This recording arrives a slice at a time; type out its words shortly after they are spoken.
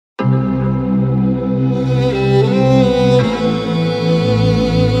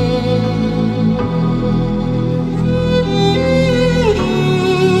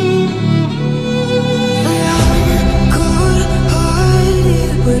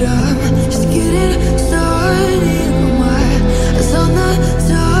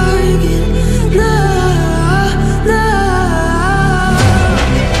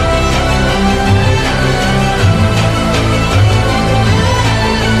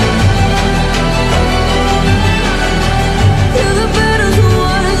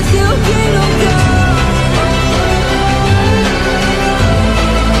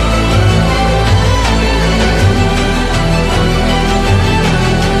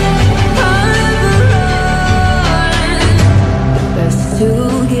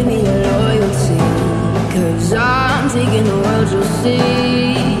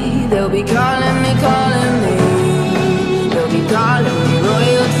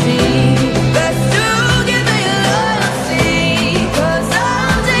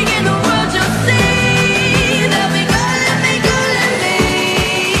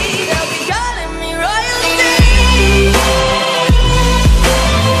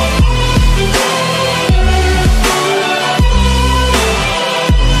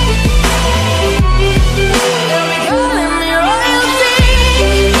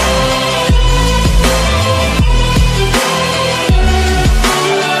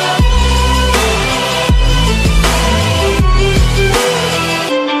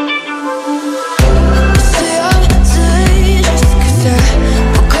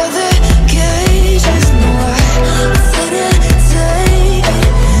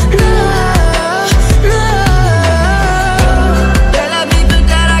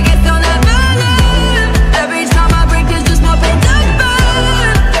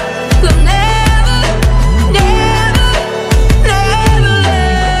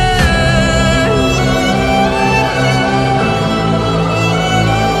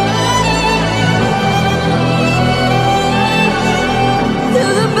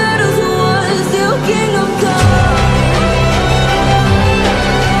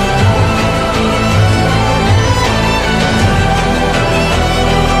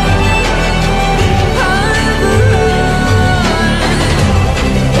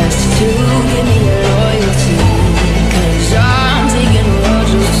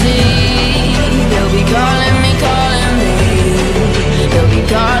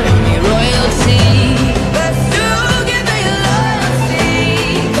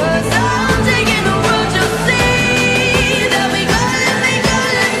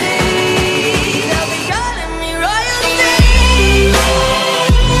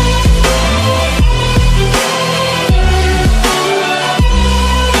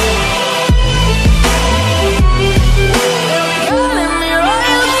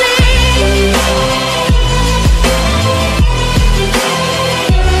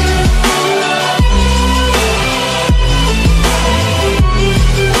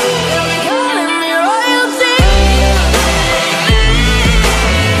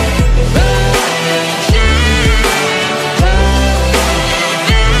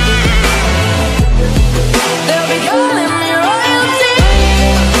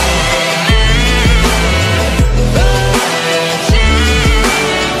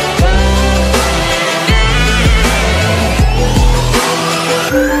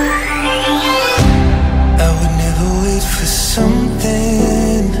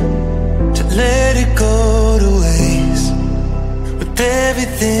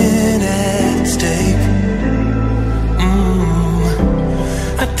everything at stake.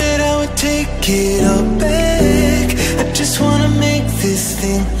 I thought I would take it all back. I just wanna make this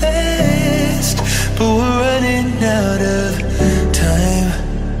thing last, but we're running out of time.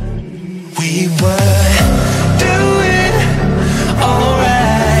 We were doing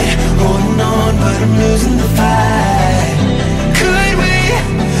alright, holding on, but I'm losing the fight. Could we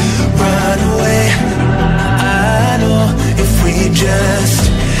run away? I know if we just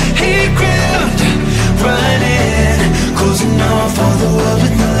hit ground, running, closing off all the world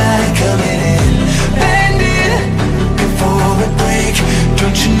with no light coming in, bending before we break.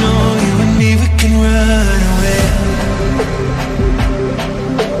 Don't you know you and me, we can run away.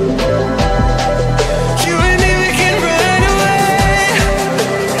 You and me, we can run away.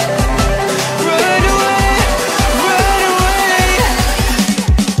 Run away, run away.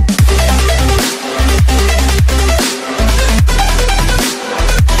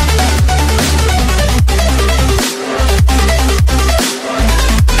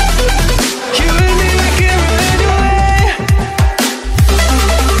 You and me, we can run away.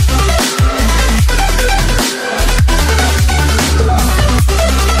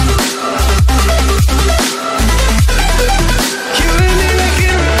 You and me, we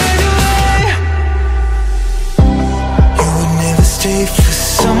can run away. You would never stay for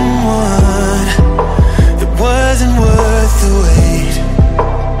someone that wasn't worth the wait.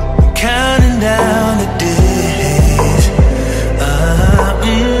 I'm counting down the days. I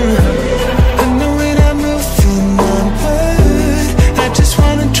know when I'm moving onward, I just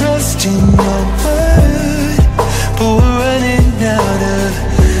wanna trust in your word, but we're running out of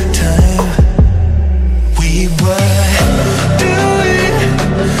time. We were doing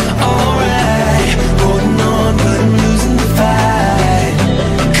alright, holding on, but I'm losing the fight.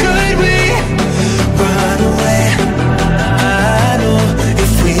 Could we run away? I know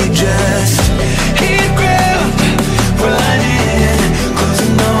if we just hit ground, running,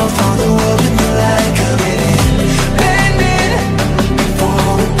 closing off all the world with the light coming in, bending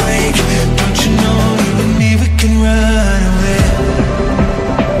before we break. Don't you know you and me, we can run away.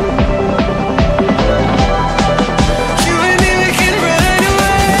 You and me, we can run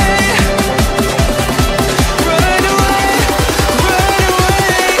away. Run away, run away.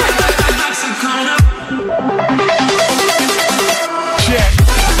 Check.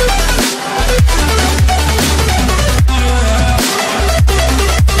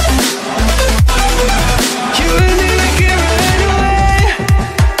 You and me, we can run away.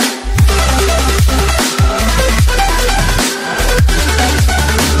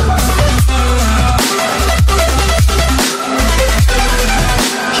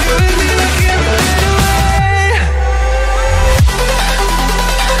 You and me, we can run away.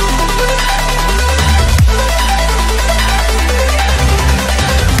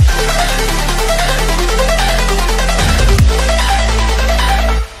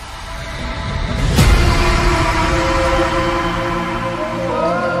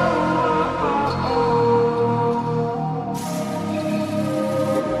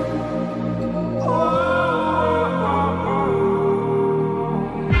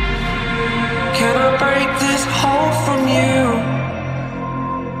 Can I break this hold from you?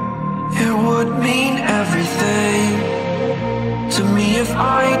 It would mean everything to me if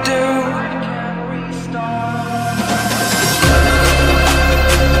I do.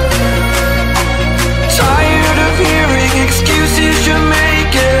 Tired of hearing excuses you're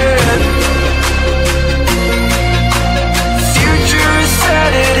making. Future is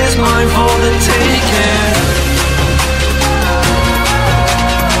set, it is mine for the taking.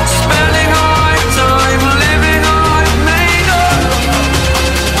 Spending all my time living I've made up.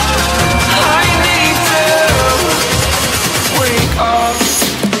 I need to wake up.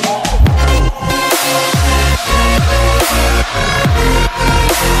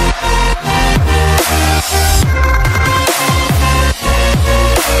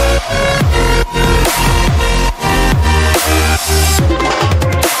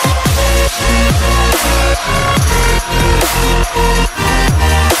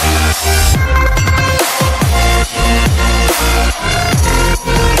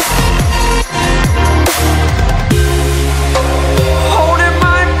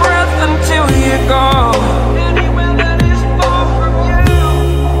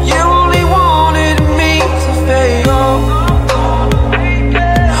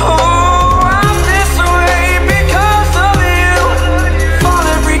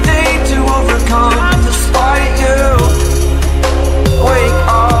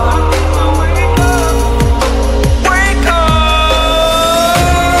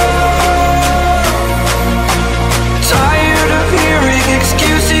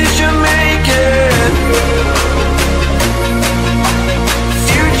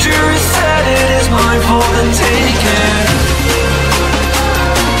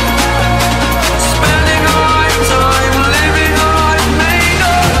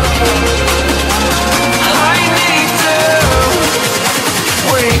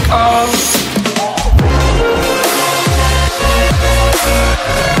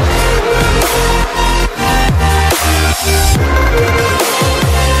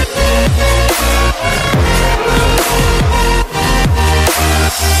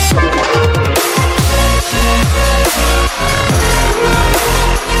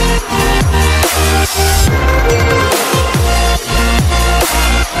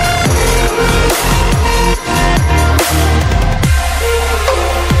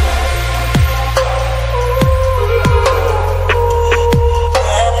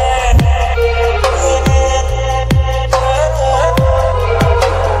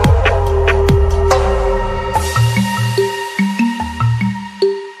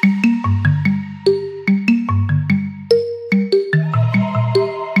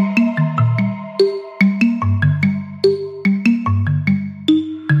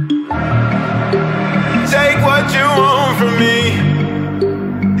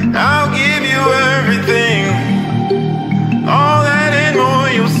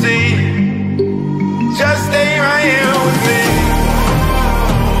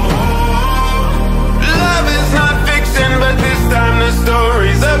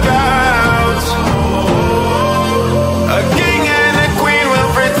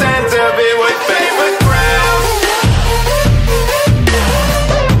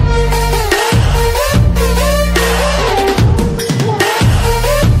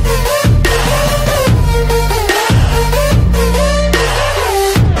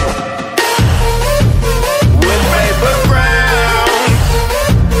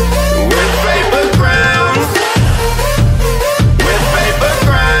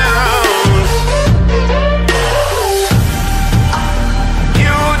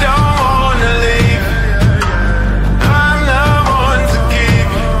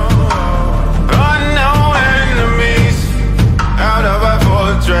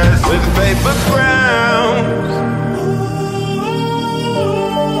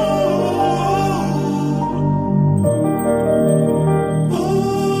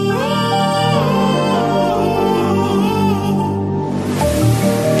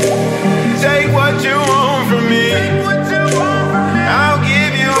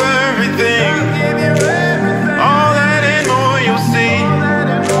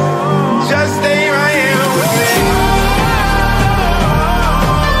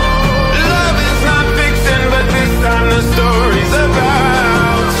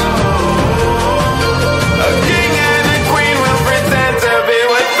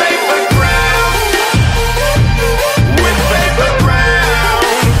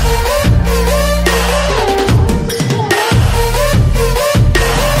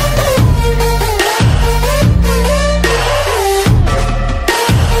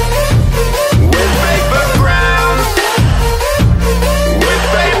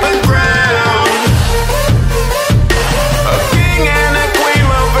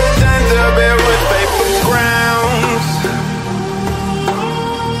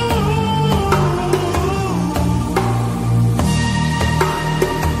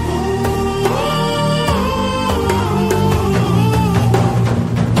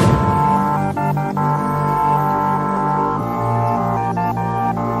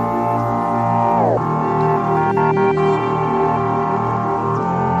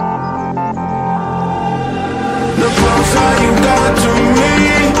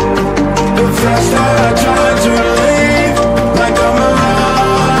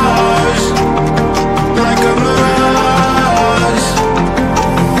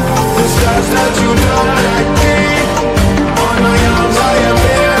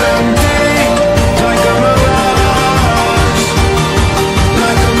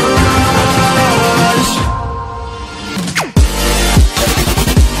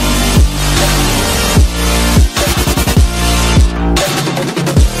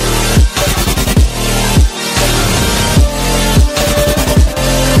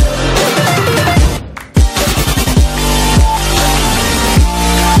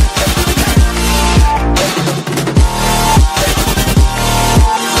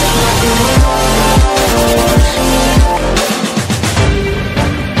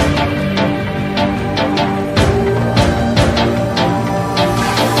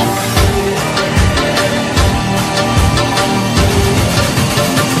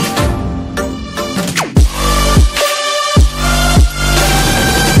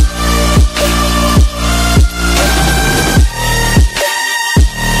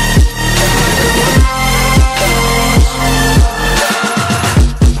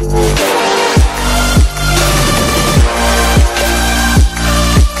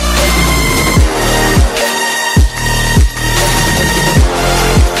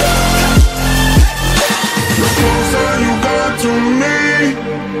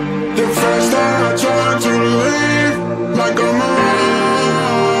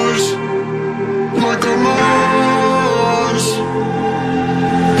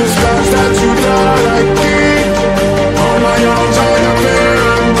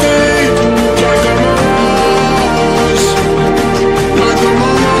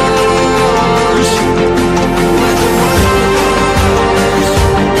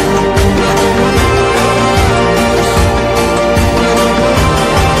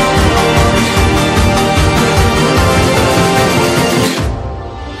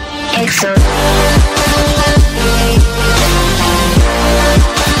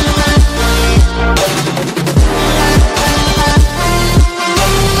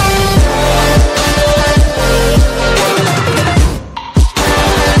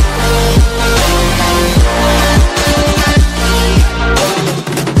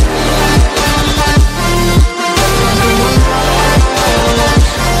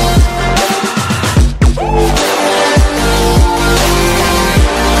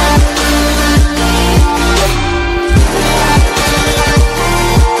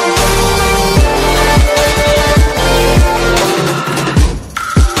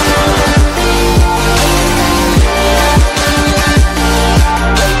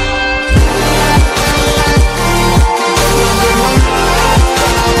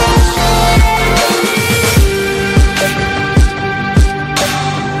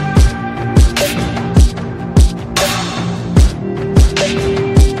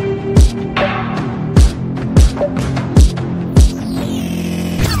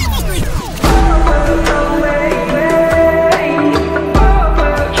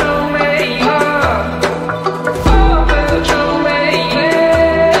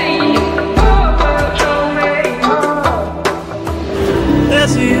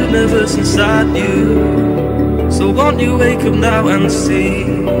 inside you. So won't you wake up now and see?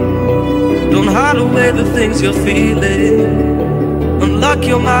 Don't hide away the things you're feeling. Unlock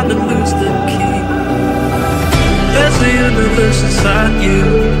your mind and lose the key. There's a universe inside you.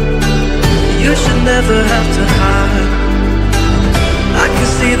 You should never have to hide. I can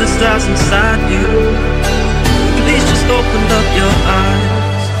see the stars inside you. Please just open up your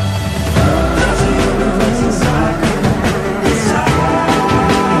eyes. There's a universe inside you.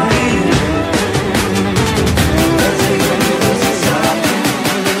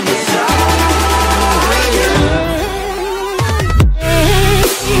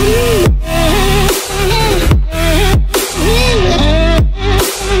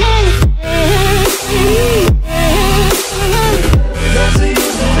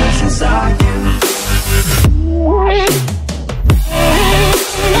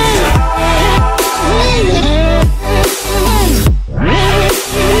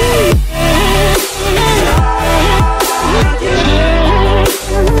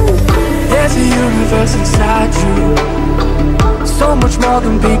 Inside you, so much more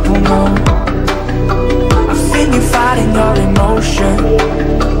than people know. I've seen you fighting your emotion.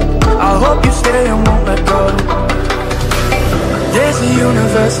 I hope you stay and won't let go. There's a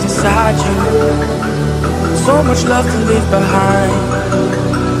universe inside you, so much love to leave behind.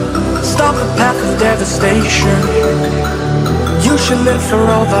 Stop the path of devastation. You should live for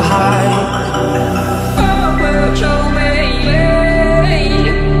all the hype.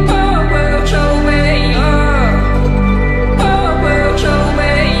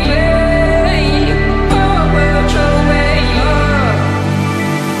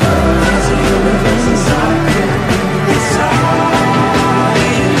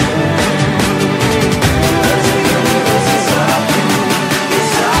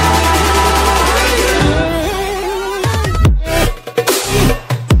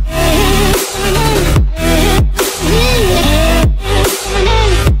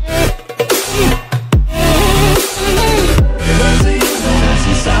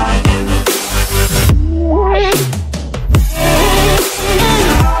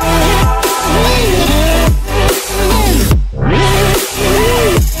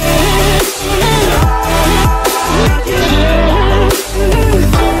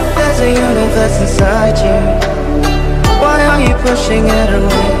 Inside you, why are you pushing it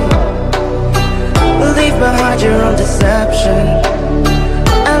away? Leave behind your own deception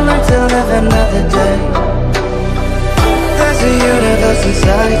and learn to live another day. There's a universe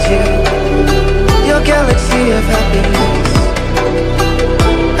inside you, your galaxy of happiness.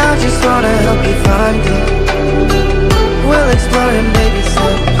 I just wanna help you find it. We'll explore in baby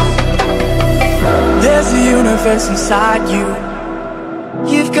steps. There's a universe inside you.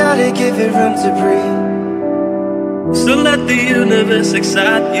 You've gotta give it room to breathe. So let the universe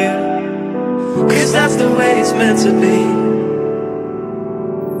excite you, 'cause that's the way it's meant to be.